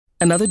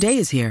Another day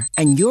is here,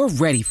 and you're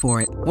ready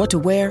for it. What to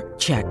wear?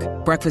 Check.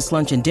 Breakfast,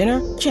 lunch, and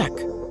dinner? Check.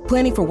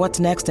 Planning for what's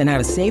next and how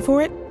to save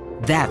for it?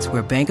 That's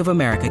where Bank of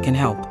America can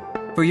help.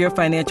 For your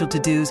financial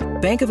to-dos,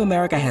 Bank of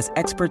America has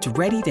experts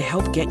ready to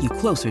help get you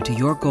closer to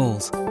your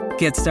goals.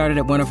 Get started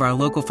at one of our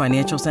local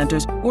financial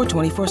centers or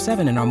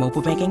 24/7 in our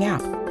mobile banking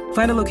app.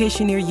 Find a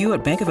location near you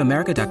at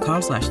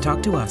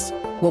bankofamerica.com/talktous.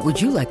 What would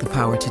you like the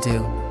power to do?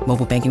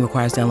 Mobile banking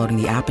requires downloading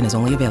the app and is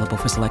only available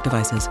for select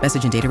devices.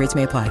 Message and data rates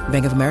may apply.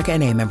 Bank of America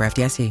N.A., member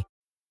FDIC.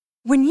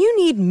 When you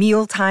need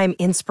mealtime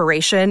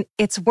inspiration,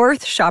 it's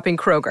worth shopping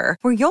Kroger,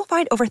 where you'll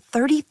find over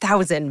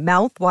 30,000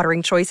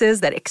 mouth-watering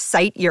choices that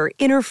excite your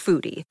inner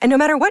foodie. And no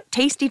matter what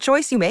tasty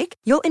choice you make,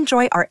 you'll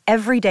enjoy our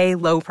everyday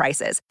low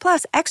prices,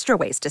 plus extra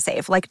ways to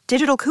save, like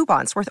digital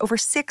coupons worth over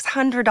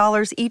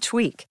 $600 each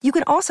week. You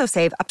can also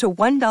save up to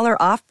 $1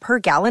 off per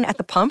gallon at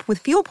the pump with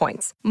fuel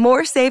points.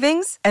 More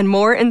savings and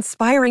more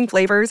inspiring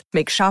flavors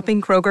make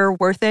shopping Kroger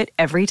worth it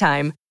every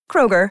time.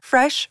 Kroger,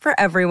 fresh for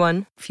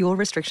everyone. Fuel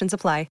restrictions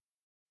apply.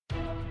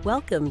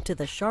 Welcome to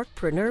the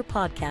Sharkpreneur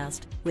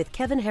Podcast with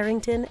Kevin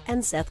Harrington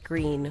and Seth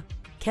Green.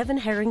 Kevin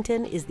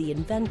Harrington is the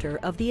inventor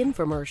of the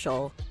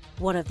infomercial,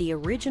 one of the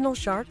original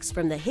sharks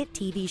from the hit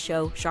TV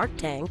show Shark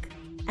Tank,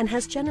 and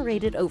has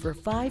generated over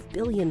 $5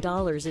 billion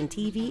in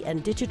TV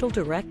and digital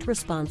direct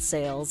response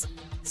sales.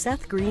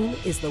 Seth Green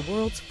is the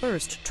world's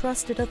first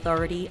trusted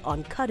authority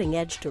on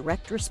cutting-edge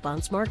direct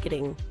response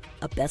marketing,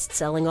 a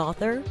best-selling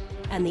author,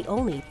 and the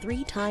only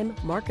 3-time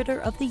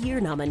Marketer of the Year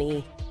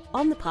nominee.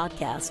 On the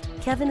podcast,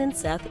 Kevin and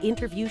Seth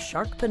interview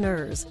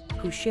sharkpreneurs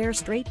who share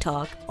straight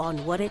talk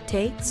on what it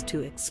takes to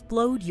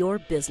explode your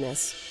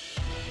business.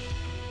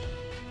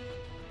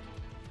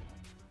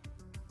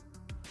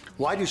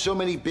 Why do so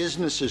many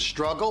businesses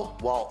struggle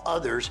while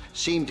others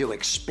seem to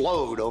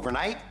explode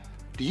overnight?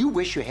 Do you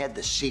wish you had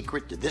the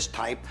secret to this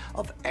type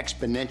of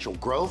exponential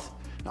growth?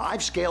 Now,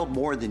 I've scaled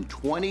more than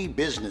 20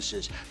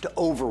 businesses to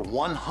over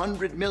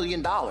 $100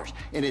 million,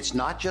 and it's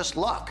not just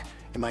luck.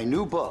 In my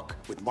new book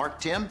with Mark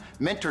Timm,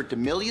 Mentor to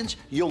Millions,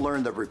 you'll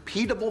learn the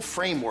repeatable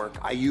framework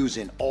I use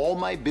in all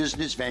my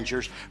business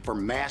ventures for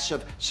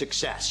massive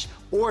success.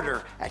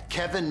 Order at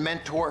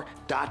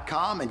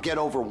kevinmentor.com and get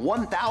over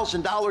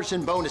 $1,000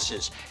 in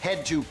bonuses.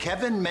 Head to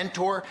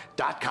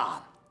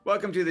kevinmentor.com.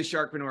 Welcome to the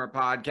Sharkpreneur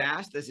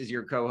Podcast. This is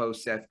your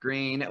co-host, Seth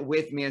Green.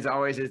 With me, as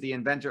always, is the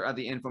inventor of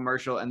the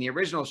infomercial and the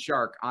original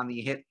shark on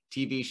the hit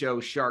TV show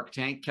Shark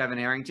Tank, Kevin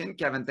Harrington.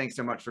 Kevin, thanks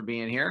so much for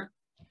being here.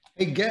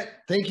 Hey,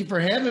 thank you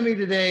for having me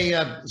today,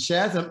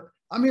 Seth.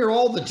 I'm here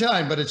all the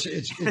time, but it's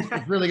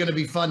really going to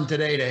be fun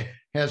today to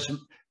have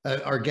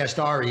our guest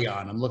Ari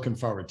on. I'm looking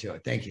forward to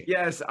it. Thank you.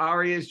 Yes,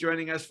 Ari is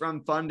joining us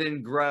from Fund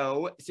and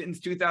Grow.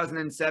 Since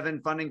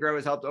 2007, Fund and Grow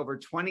has helped over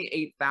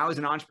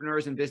 28,000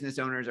 entrepreneurs and business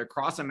owners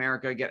across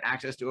America get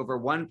access to over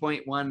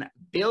 $1.1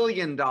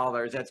 billion.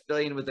 That's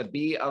billion with a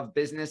B of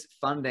business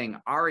funding.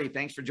 Ari,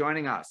 thanks for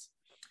joining us.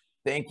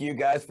 Thank you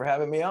guys for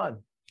having me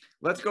on.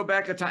 Let's go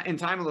back in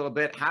time a little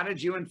bit. How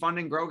did you and Fund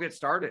and Grow get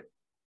started?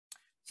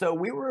 So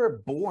we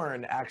were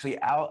born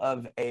actually out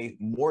of a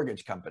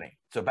mortgage company.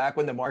 So back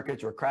when the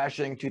markets were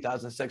crashing,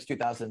 2006,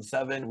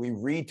 2007, we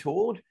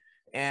retooled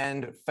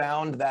and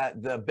found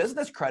that the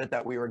business credit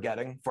that we were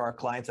getting for our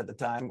clients at the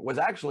time was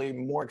actually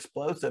more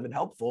explosive and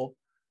helpful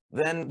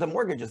than the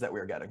mortgages that we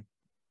were getting.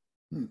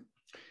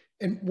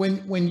 And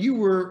when you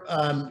were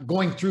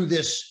going through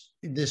this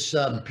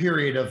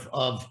period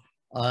of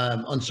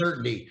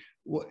uncertainty,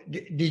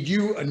 did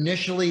you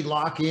initially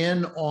lock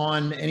in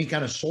on any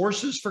kind of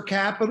sources for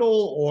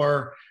capital,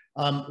 or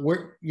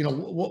what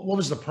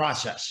was the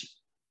process?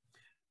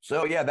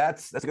 So yeah,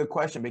 that's a good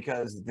question,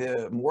 because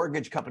the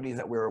mortgage companies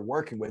that we were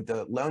working with,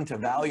 the loan to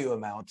value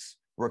amounts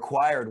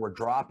required were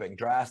dropping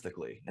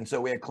drastically. And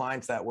so we had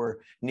clients that were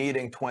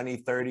needing 20,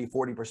 30,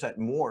 40%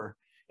 more.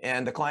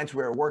 And the clients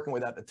we were working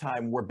with at the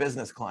time were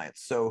business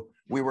clients. So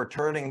we were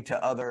turning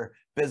to other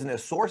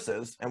business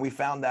sources, and we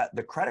found that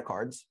the credit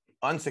cards,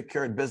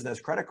 unsecured business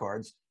credit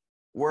cards,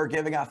 were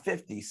giving out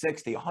 50,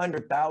 60,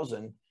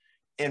 100,000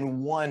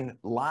 in one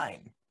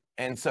line.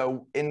 And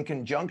so in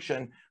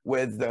conjunction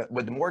with the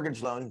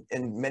mortgage loan,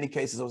 in many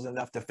cases, it was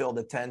enough to fill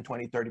the 10,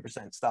 20,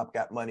 30%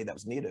 stopgap money that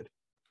was needed.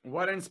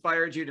 What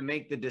inspired you to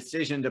make the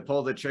decision to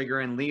pull the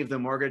trigger and leave the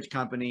mortgage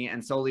company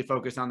and solely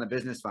focus on the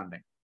business funding?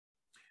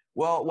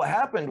 Well, what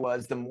happened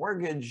was the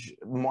mortgage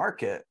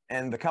market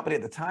and the company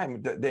at the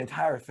time, the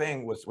entire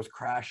thing was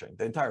crashing.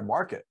 The entire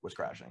market was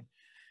crashing.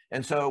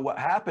 And so what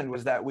happened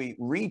was that we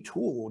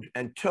retooled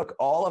and took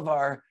all of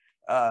our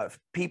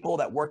people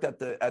that worked at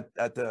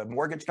the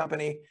mortgage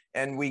company,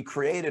 and we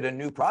created a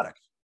new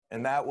product.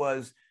 And that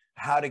was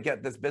how to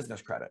get this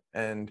business credit.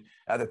 And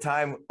at the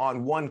time,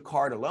 on one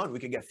card alone, we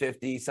could get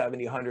 50,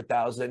 70,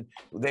 100,000.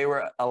 They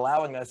were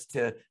allowing us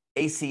to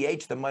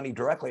ACH the money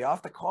directly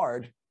off the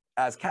card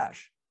as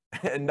cash,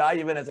 and not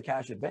even as a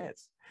cash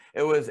advance.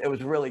 It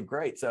was really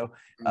great. So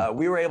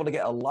we were able to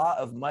get a lot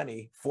of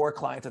money for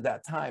clients at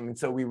that time. And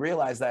so we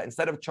realized that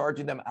instead of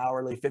charging them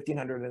hourly,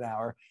 $1,500 an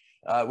hour,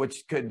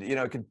 which could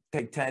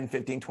take 10,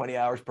 15, 20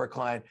 hours per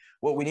client,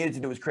 what we needed to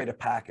do was create a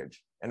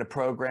package and a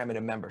program and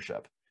a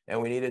membership.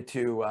 and we needed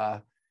to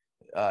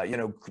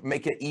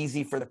make it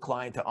easy for the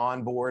client to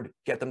onboard,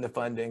 get them the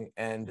funding,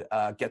 and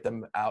get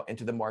them out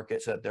into the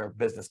market so that their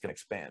business can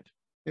expand.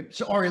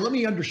 So Ari, let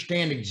me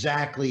understand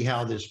exactly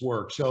how this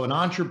works. So an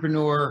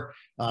entrepreneur,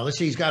 let's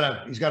say he's got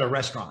a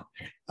restaurant.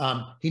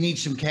 He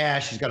needs some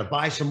cash. He's got to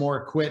buy some more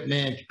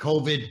equipment.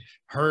 COVID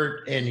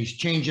hurt, and he's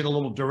changing a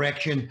little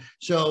direction.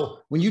 So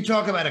when you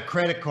talk about a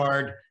credit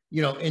card,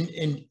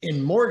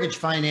 in mortgage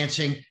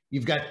financing,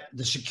 you've got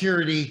the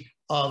security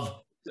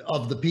of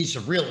the piece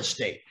of real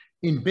estate.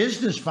 In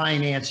business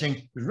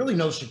financing, there's really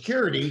no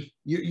security.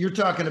 You're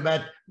talking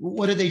about,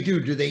 what do they do?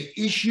 Do they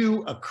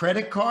issue a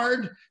credit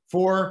card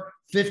for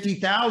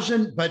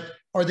 $50,000, but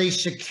are they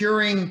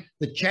securing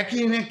the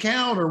checking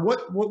account, or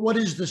what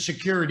is the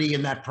security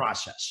in that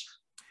process?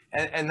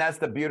 And that's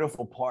the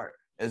beautiful part,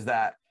 is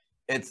that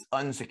it's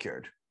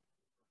unsecured.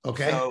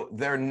 Okay. So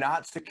they're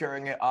not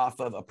securing it off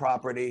of a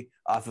property,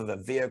 off of a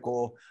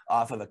vehicle,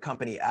 off of a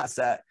company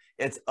asset.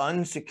 It's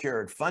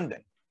unsecured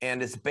funding.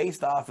 And it's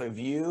based off of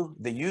you,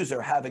 the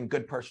user, having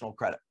good personal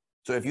credit.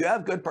 So if you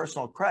have good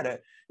personal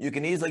credit, you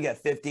can easily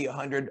get $50,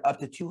 $100, up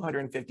to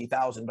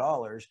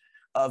 $250,000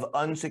 of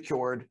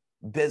unsecured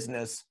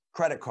business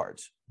credit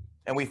cards.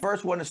 And we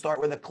first want to start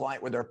with a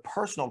client with their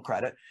personal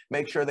credit,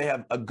 make sure they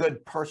have a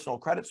good personal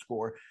credit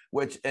score,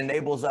 which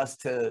enables us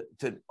to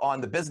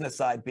on the business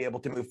side, be able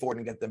to move forward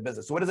and get them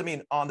business. So what does it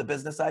mean on the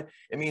business side?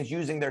 It means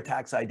using their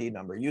tax ID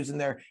number, using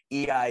their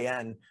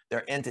EIN,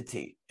 their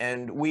entity.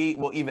 And we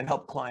will even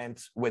help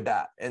clients with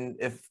that. And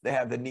if they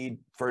have the need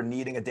for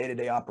needing a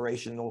day-to-day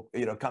operational,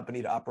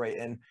 company to operate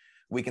in,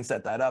 we can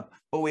set that up.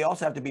 But we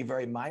also have to be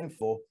very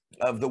mindful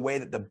of the way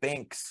that the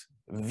banks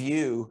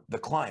view the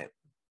client.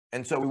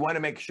 And so we want to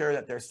make sure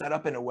that they're set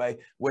up in a way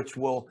which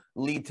will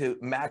lead to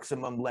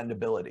maximum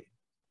lendability.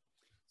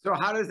 So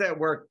how does that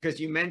work? Because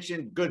you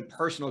mentioned good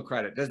personal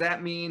credit. Does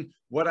that mean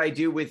what I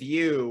do with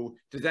you,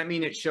 does that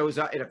mean it shows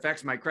up, it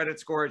affects my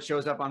credit score, it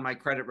shows up on my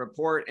credit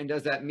report? And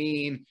does that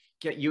mean,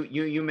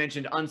 you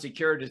mentioned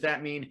unsecured, does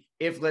that mean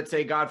if, let's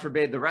say, God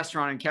forbid, the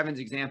restaurant in Kevin's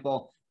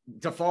example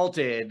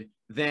defaulted,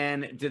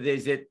 then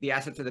is it the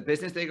assets of the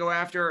business they go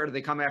after, or do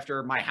they come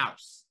after my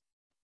house?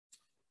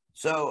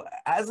 So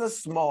as a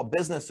small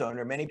business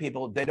owner, many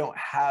people, they don't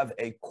have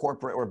a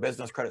corporate or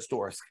business credit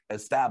score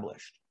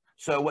established.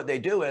 So what they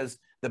do is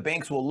the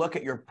banks will look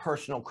at your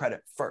personal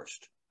credit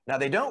first. Now,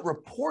 they don't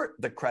report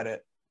the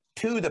credit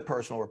to the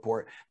personal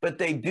report, but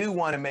they do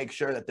want to make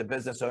sure that the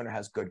business owner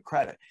has good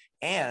credit.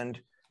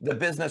 And the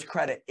business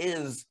credit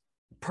is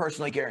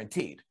personally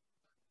guaranteed.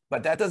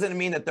 But that doesn't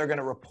mean that they're going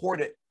to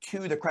report it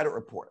to the credit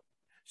report.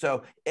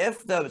 So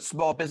if the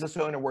small business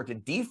owner were to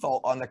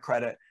default on the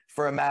credit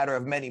for a matter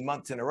of many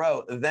months in a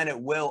row, then it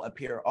will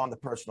appear on the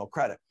personal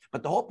credit.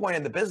 But the whole point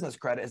of the business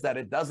credit is that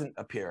it doesn't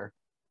appear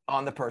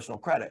on the personal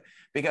credit,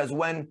 because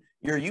when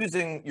you're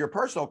using your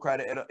personal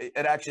credit,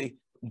 it actually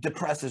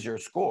depresses your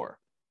score.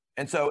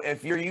 And so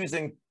if you're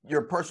using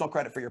your personal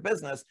credit for your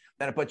business,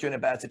 then it puts you in a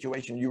bad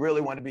situation. You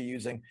really want to be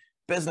using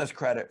business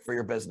credit for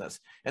your business.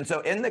 And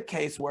so in the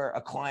case where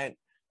a client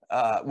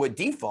would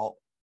default,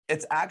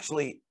 it's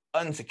actually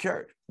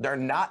unsecured. They're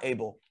not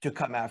able to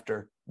come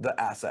after the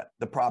asset,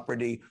 the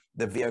property,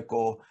 the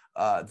vehicle,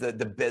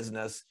 the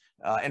business.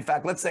 In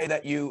fact, let's say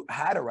that you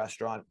had a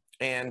restaurant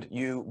and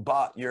you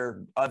bought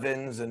your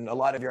ovens and a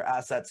lot of your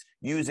assets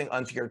using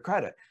unsecured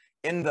credit.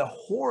 In the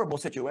horrible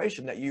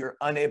situation that you're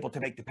unable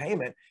to make the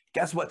payment,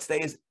 guess what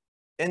stays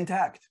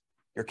intact?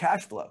 Your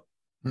cash flow.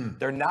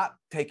 They're not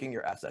taking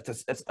your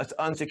assets. It's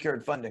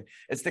unsecured funding.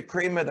 It's the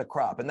cream of the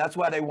crop. And that's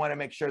why they want to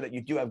make sure that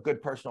you do have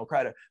good personal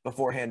credit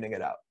before handing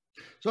it out.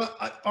 So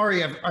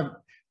Ari,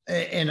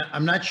 and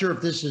I'm not sure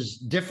if this is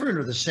different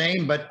or the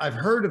same, but I've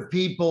heard of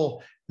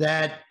people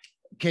that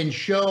can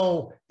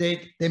show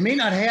they may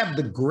not have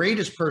the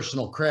greatest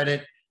personal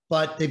credit,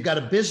 but they've got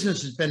a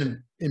business that's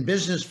been in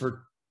business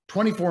for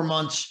 24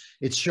 months.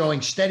 It's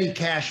showing steady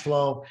cash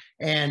flow,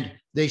 and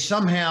they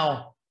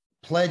somehow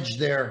pledge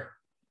their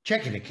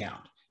checking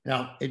account.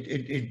 Now, do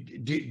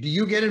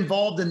you get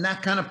involved in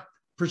that kind of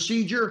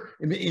procedure?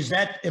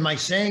 Am I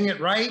saying it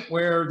right,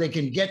 where they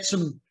can get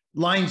some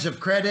lines of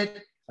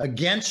credit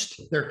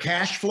against their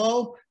cash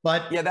flow?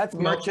 But yeah, that's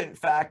merchant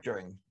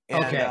factoring.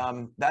 And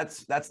okay.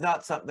 That's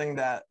not something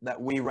that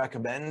we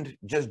recommend,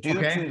 just due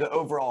to the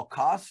overall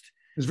cost.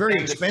 It's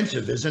very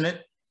expensive, isn't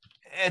it?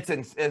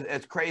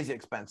 It's crazy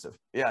expensive.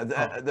 Yeah,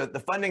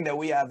 the funding that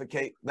we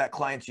advocate that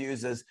clients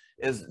use is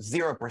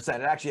 0%.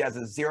 It actually has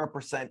a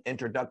 0%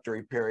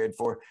 introductory period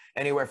for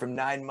anywhere from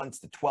 9 months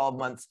to 12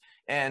 months.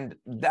 And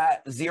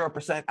that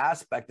 0%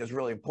 aspect is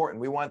really important.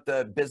 We want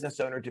the business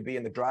owner to be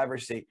in the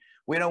driver's seat.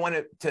 We don't want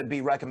it to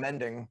be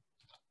recommending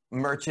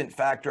merchant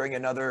factoring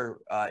and other,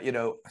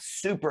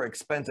 super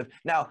expensive.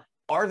 Now,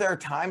 are there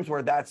times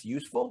where that's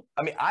useful?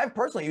 I mean, I've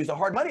personally used a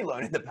hard money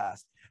loan in the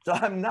past. So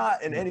I'm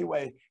not in any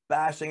way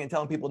bashing and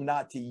telling people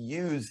not to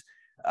use,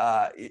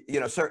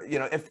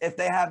 if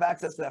they have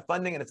access to that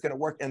funding and it's going to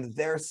work in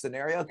their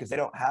scenario because they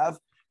don't have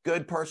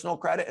good personal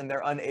credit and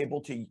they're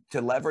unable to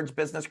leverage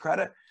business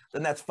credit,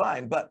 then that's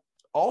fine. But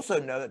also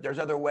know that there's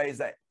other ways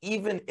that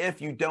even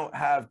if you don't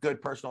have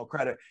good personal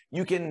credit,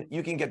 you can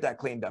get that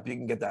cleaned up. You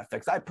can get that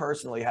fixed. I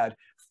personally had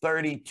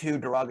 32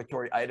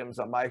 derogatory items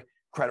on my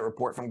credit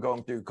report from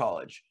going through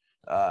college.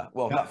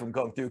 Not from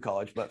going through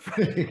college, but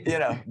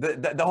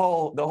the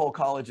whole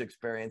college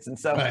experience. And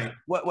so right.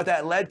 what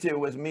that led to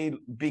was me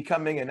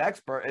becoming an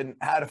expert in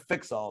how to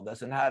fix all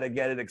this and how to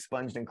get it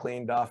expunged and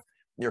cleaned off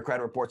your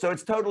credit report. So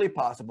it's totally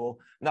possible.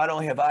 Not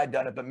only have I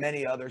done it, but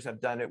many others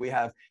have done it. We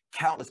have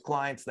countless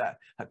clients that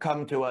have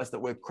come to us that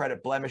with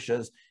credit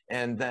blemishes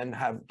and then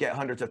get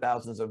hundreds of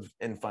thousands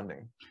in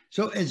funding.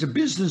 So as a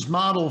business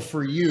model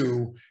for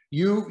you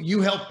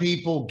help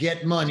people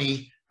get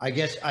money. I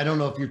guess, I don't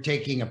know if you're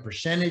taking a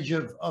percentage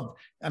of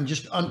I'm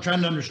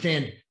trying to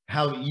understand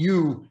how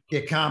you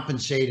get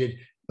compensated.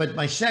 But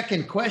my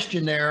second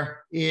question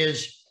there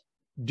is,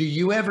 do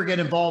you ever get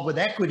involved with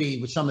equity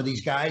with some of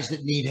these guys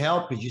that need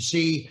help? Because you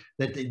see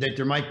that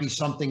there might be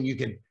something you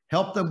can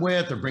help them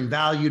with or bring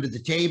value to the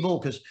table.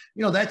 Because,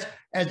 that's,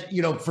 as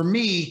for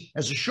me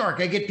as a shark,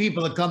 I get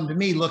people that come to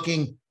me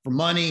looking for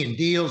money and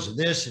deals and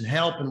this and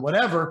help and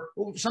whatever.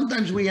 Well,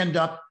 sometimes we end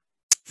up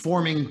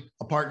forming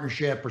a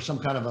partnership or some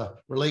kind of a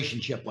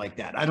relationship like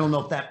that. I don't know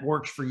if that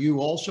works for you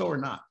also or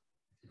not.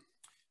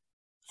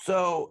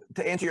 So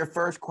to answer your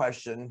first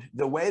question,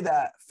 the way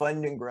that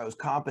Fund & Grow is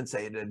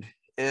compensated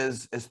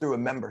is through a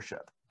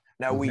membership.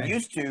 Now, we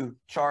used to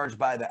charge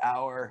by the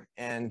hour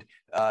and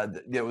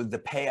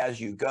the pay as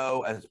you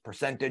go as a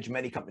percentage.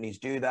 Many companies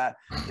do that.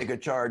 They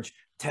could charge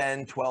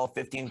 10, 12,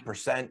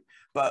 15%.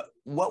 But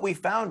what we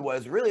found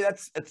was really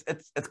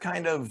it's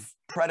kind of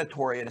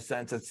predatory in a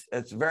sense.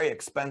 It's very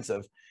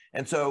expensive.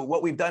 And so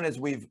what we've done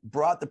is we've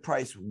brought the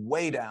price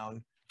way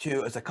down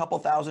to it's a couple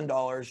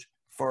 $1,000s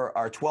for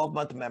our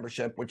 12-month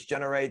membership, which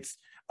generates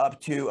up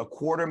to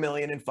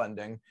 $250,000 in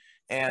funding.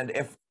 And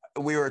if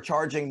we were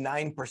charging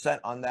 9%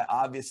 on that,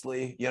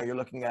 obviously, you're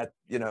looking at,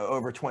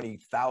 over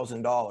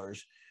 $20,000.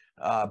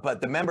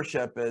 But the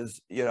membership is,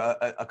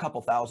 a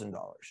couple $1,000s.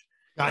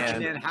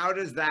 Gotcha. And how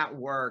does that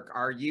work?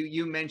 Are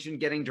you mentioned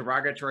getting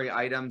derogatory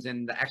items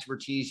and the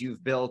expertise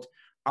you've built.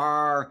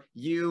 Are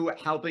you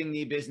helping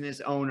the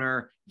business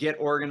owner get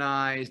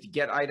organized,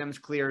 get items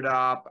cleared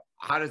up?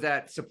 How does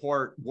that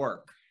support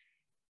work?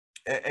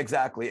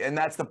 Exactly. And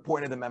that's the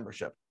point of the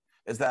membership,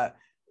 is that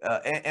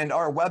and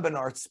our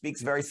webinar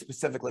speaks very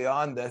specifically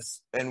on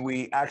this. And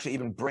we actually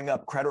even bring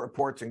up credit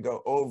reports and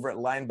go over it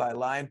line by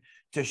line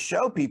to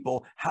show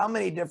people how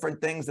many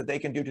different things that they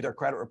can do to their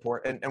credit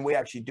report. And we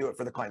actually do it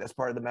for the client as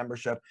part of the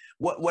membership,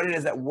 what it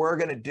is that we're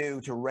going to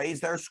do to raise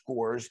their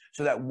scores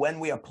so that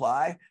when we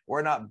apply,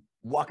 we're not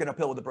walking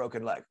uphill with a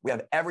broken leg. We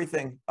have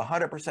everything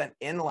 100%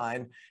 in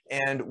line.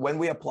 And when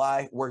we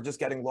apply, we're just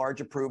getting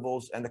large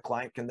approvals and the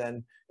client can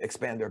then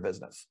expand their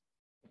business.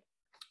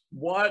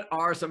 What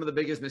are some of the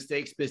biggest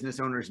mistakes business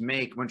owners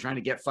make when trying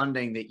to get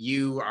funding that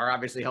you are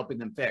obviously helping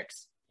them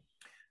fix?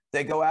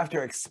 They go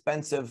after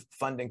expensive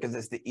funding because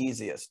it's the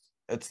easiest.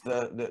 It's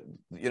the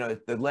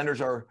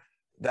lenders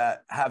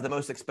that have the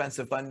most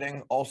expensive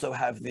funding also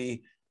have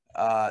the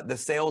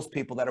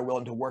salespeople that are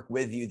willing to work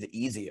with you the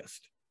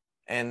easiest.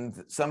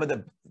 And some of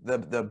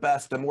the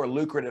best, the more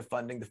lucrative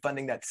funding, the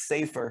funding that's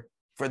safer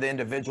for the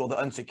individual, the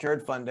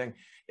unsecured funding,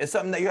 is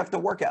something that you have to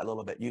work at a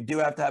little bit. You do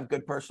have to have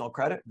good personal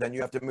credit. Then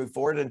you have to move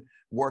forward and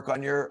work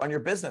on your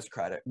business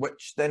credit,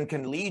 which then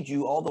can lead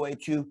you all the way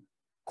to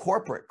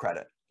corporate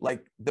credit,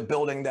 like the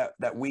building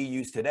that we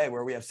use today,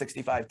 where we have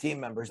 65 team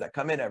members that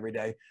come in every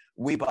day.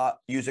 We bought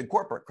using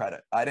corporate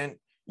credit. I didn't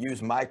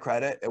use my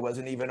credit. It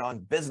wasn't even on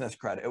business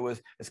credit.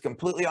 It's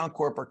completely on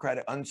corporate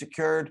credit,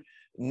 unsecured,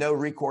 no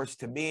recourse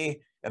to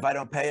me. If I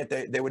don't pay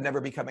it, they would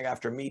never be coming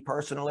after me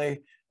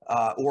personally,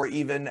 or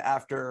even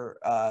after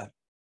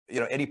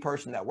any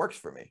person that works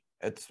for me.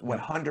 It's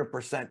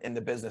 100% in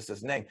the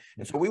business's name.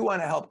 And so we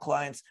want to help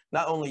clients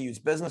not only use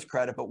business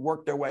credit, but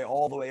work their way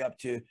all the way up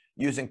to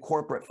using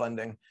corporate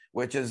funding,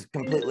 which is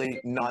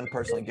completely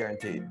non-personally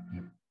guaranteed.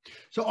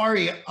 So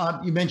Ari,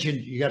 you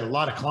mentioned you got a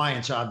lot of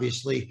clients,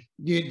 obviously.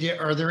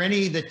 Are there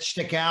any that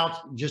stick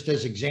out just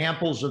as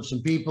examples of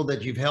some people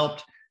that you've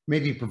helped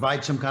maybe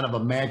provide some kind of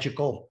a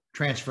magical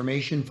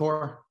transformation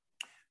for?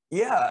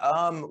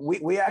 Yeah,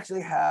 we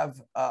actually have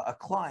a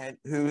client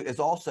who is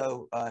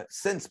also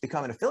since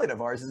become an affiliate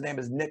of ours. His name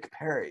is Nick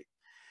Perry.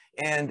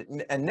 And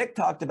Nick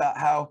talked about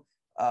how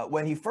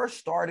when he first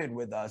started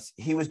with us,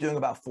 he was doing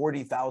about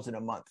 $40,000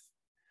 a month.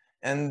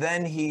 And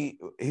then he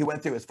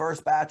went through his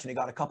first batch and he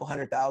got a couple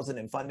 $100,000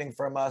 in funding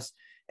from us.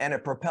 And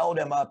it propelled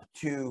him up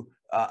to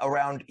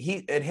around,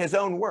 in his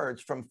own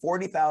words, from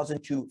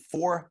 40,000 to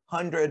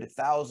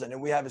 400,000.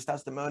 And we have his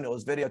testimonial,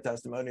 his video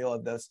testimonial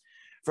of this,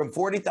 from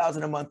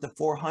 40,000 a month to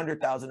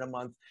 400,000 a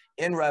month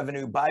in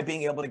revenue by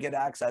being able to get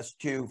access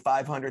to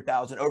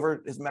 500,000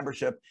 over his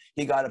membership.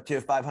 He got up to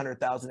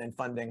 500,000 in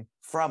funding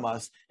from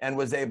us and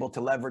was able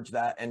to leverage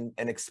that and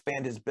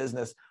expand his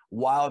business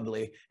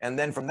wildly. And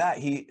then from that,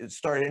 he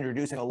started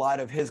introducing a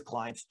lot of his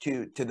clients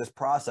to this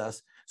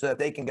process so that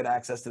they can get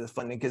access to this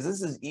funding, because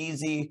this is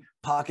easy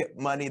pocket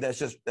money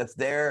that's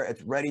there,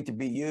 it's ready to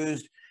be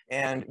used.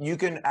 And you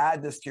can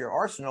add this to your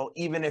arsenal,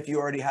 even if you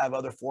already have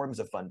other forms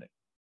of funding.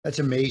 That's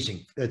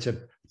amazing. That's a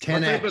 10x. What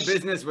type of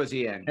business was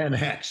he in?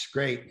 10x.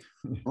 Great.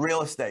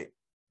 Real estate,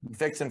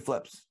 fix and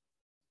flips,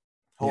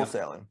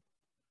 wholesaling.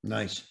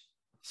 Nice.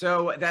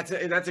 So that's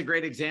a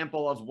great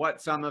example of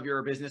what some of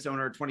your business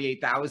owner,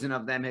 28,000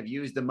 of them, have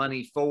used the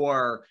money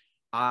for.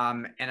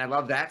 And I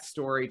love that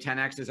story.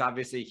 10x is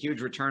obviously a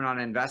huge return on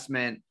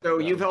investment. So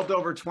you've helped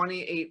over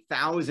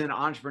 28,000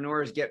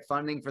 entrepreneurs get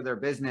funding for their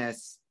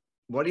business.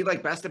 What do you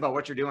like best about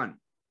what you're doing?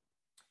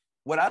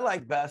 What I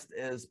like best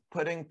is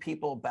putting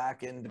people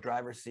back in the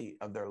driver's seat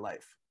of their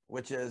life,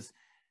 which is,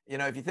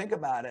 if you think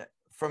about it,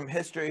 from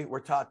history,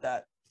 we're taught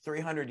that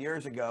 300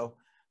 years ago,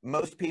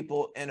 most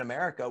people in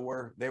America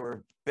were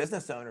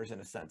business owners in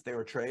a sense. They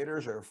were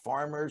traders or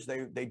farmers.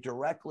 They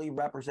directly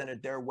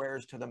represented their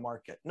wares to the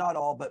market. Not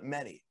all, but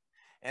many.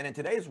 And in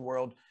today's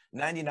world,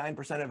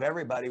 99% of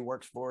everybody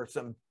works for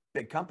some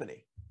big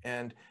company.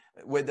 And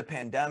with the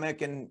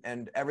pandemic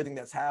and everything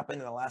that's happened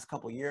in the last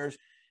couple of years,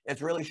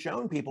 it's really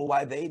shown people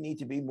why they need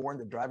to be more in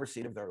the driver's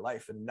seat of their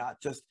life and not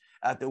just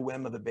at the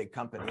whim of a big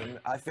company. And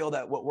I feel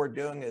that what we're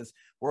doing is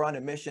we're on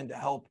a mission to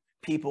help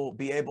people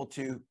be able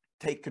to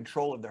take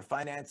control of their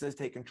finances,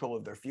 take control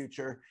of their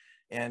future.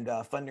 And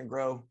Fund and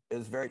Grow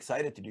is very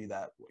excited to do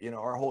that.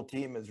 Our whole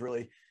team is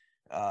really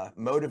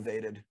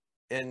motivated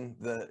in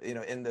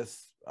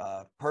this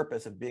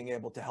purpose of being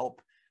able to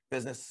help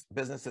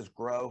businesses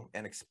grow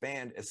and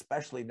expand,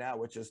 especially now,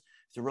 which is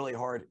it's a really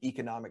hard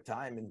economic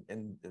time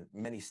in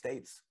many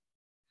states.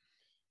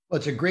 Well,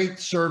 it's a great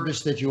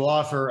service that you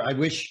offer. I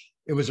wish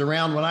it was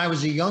around when I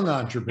was a young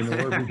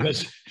entrepreneur,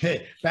 because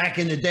back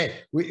in the day,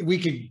 we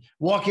could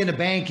walk in a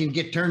bank and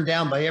get turned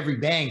down by every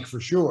bank for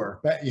sure.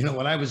 But,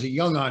 when I was a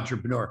young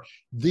entrepreneur,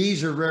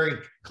 these are very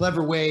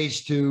clever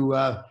ways to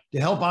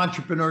help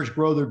entrepreneurs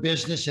grow their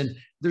business. And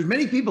there's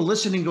many people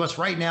listening to us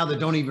right now that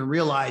don't even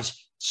realize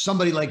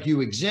somebody like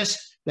you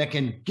exists that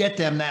can get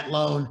them that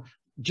loan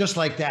just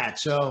like that.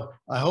 So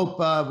I hope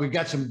we've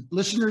got some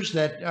listeners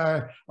that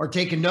are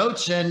taking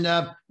notes and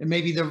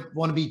maybe they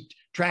want to be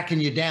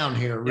tracking you down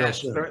here real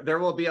soon. There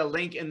will be a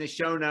link in the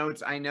show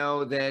notes. I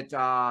know that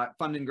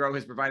Fund and Grow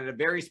has provided a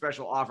very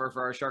special offer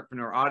for our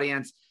Sharkpreneur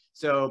audience.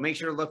 So make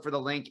sure to look for the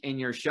link in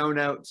your show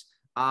notes.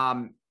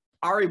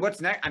 Ari,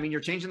 what's next? I mean, you're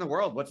changing the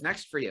world. What's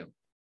next for you?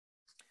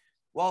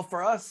 Well,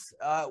 for us,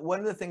 one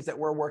of the things that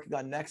we're working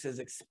on next is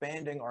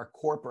expanding our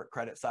corporate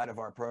credit side of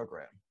our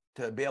program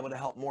to be able to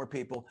help more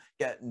people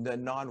get the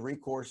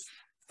non-recourse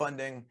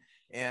funding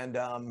and,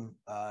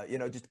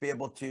 just to be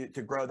able to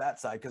grow that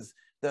side. Because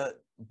the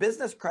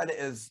business credit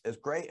is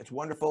great. It's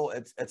wonderful.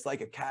 It's like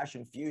a cash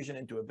infusion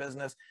into a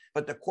business,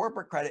 but the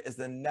corporate credit is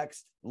the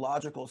next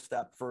logical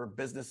step for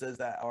businesses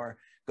that are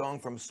going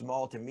from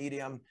small to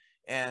medium.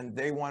 And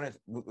they want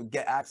to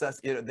get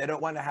access. They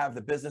don't want to have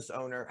the business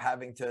owner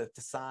having to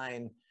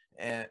sign,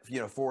 and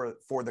for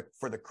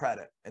the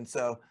credit. And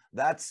so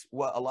that's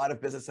what a lot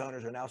of business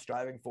owners are now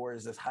striving for,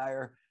 is this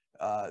higher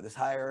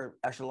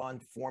echelon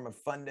form of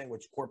funding,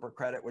 which corporate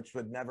credit, which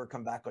would never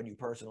come back on you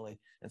personally.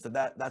 And so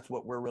that's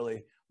what we're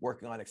really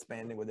working on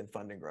expanding within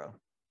Fund and Grow.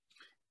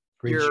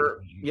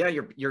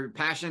 Your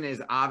passion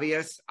is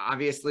obvious.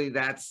 Obviously,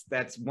 that's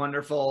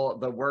wonderful.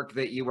 The work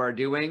that you are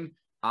doing.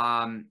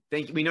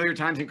 Thank you. We know your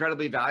time's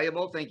incredibly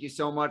valuable. Thank you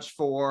so much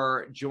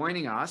for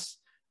joining us.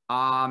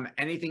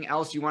 Anything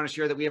else you want to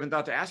share that we haven't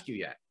thought to ask you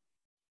yet?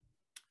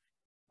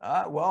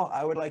 Well,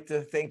 I would like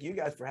to thank you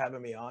guys for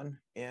having me on.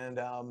 And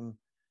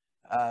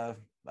I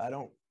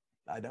don't,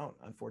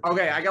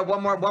 unfortunately. Okay, I got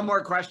one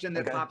more question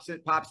that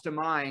pops to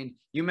mind.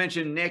 You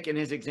mentioned Nick and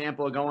his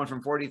example of going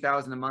from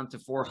 40,000 a month to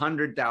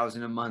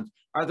 400,000 a month.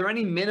 Are there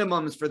any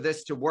minimums for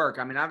this to work?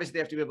 I mean, obviously they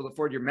have to be able to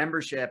afford your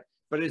membership,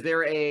 but is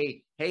there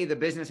hey, the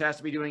business has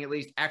to be doing at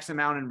least X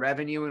amount in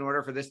revenue in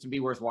order for this to be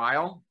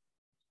worthwhile?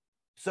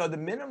 So the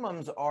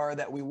minimums are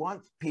that we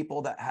want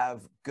people that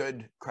have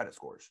good credit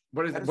scores.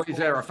 What is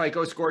there? A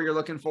FICO score you're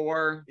looking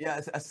for? Yeah,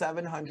 it's a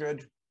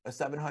 700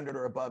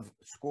 or above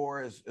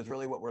score is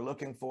really what we're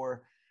looking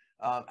for.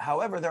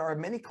 However, there are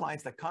many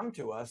clients that come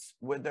to us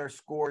with their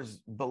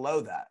scores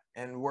below that.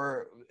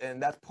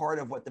 And that's part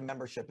of what the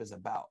membership is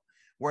about.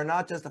 We're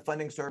not just a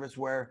funding service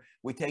where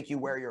we take you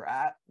where you're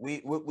at.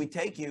 We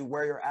take you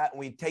where you're at, and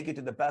we take you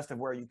to the best of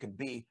where you can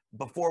be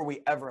before we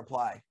ever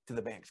apply to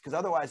the banks. Because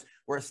otherwise,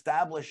 we're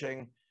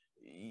establishing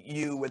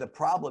you with a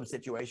problem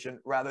situation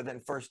rather than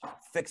first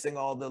fixing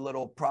all the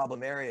little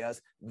problem areas,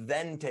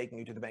 then taking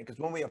you to the bank. Because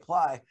when we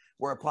apply,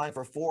 we're applying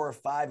for 4 or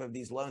 5 of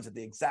these loans at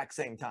the exact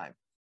same time,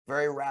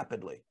 very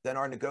rapidly. Then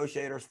our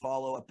negotiators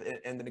follow up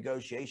in the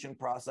negotiation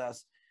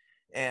process.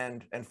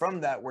 And from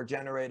that, we're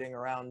generating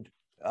around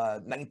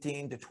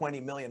 19 to 20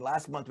 million.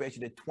 Last month, we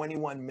actually did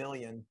 21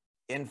 million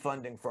in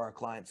funding for our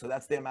clients. So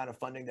that's the amount of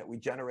funding that we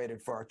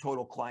generated for our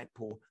total client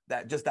pool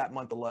that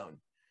month alone.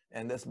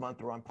 And this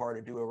month we're on par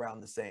to do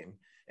around the same.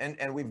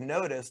 And we've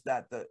noticed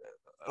that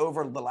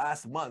over the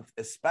last month,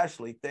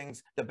 especially,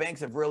 the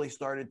banks have really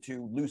started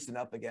to loosen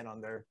up again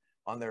on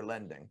their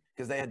lending,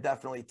 because they had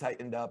definitely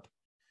tightened up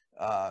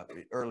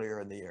earlier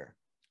in the year.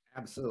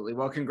 Absolutely.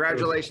 Well,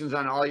 congratulations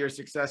on all your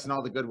success and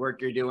all the good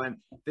work you're doing.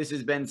 This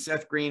has been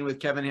Seth Green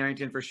with Kevin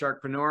Harrington for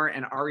Sharkpreneur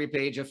and Ari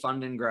Page of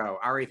Fund and Grow.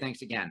 Ari,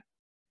 thanks again.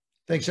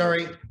 Thanks,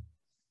 Ari.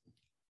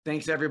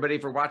 Thanks, everybody,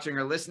 for watching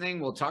or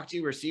listening. We'll talk to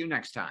you or see you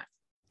next time.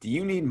 Do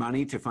you need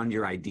money to fund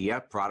your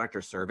idea, product,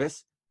 or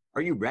service?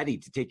 Are you ready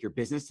to take your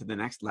business to the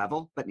next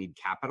level but need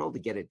capital to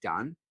get it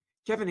done?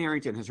 Kevin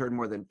Harrington has heard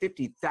more than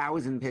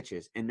 50,000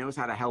 pitches and knows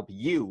how to help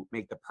you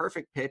make the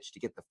perfect pitch to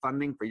get the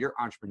funding for your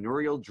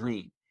entrepreneurial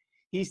dream.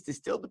 He's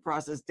distilled the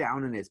process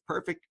down in his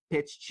perfect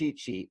pitch cheat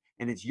sheet,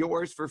 and it's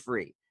yours for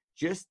free.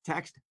 Just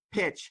text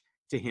PITCH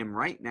to him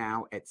right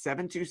now at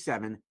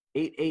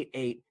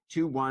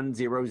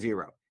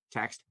 727-888-2100.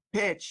 Text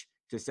PITCH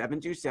to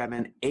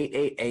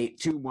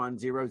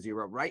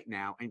 727-888-2100 right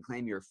now and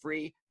claim your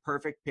free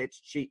perfect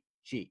pitch cheat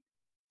sheet.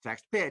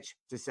 Text PITCH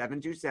to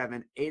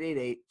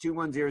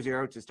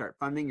 727-888-2100 to start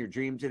funding your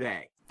dream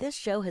today. This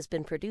show has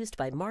been produced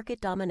by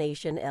Market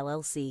Domination,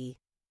 LLC.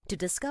 To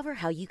discover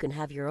how you can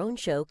have your own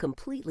show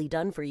completely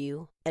done for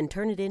you and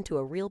turn it into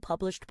a real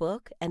published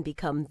book and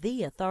become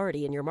the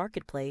authority in your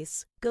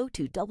marketplace, go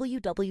to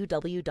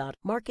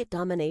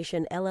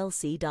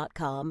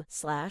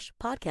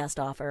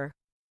www.marketdominationllc.com/podcast offer.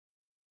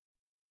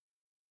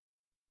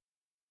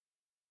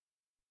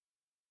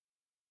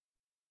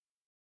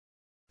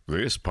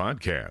 This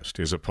podcast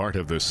is a part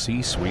of the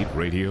C-Suite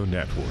Radio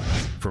Network.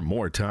 For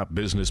more top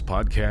business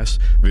podcasts,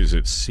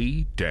 visit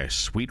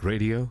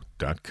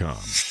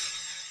c-suiteradio.com.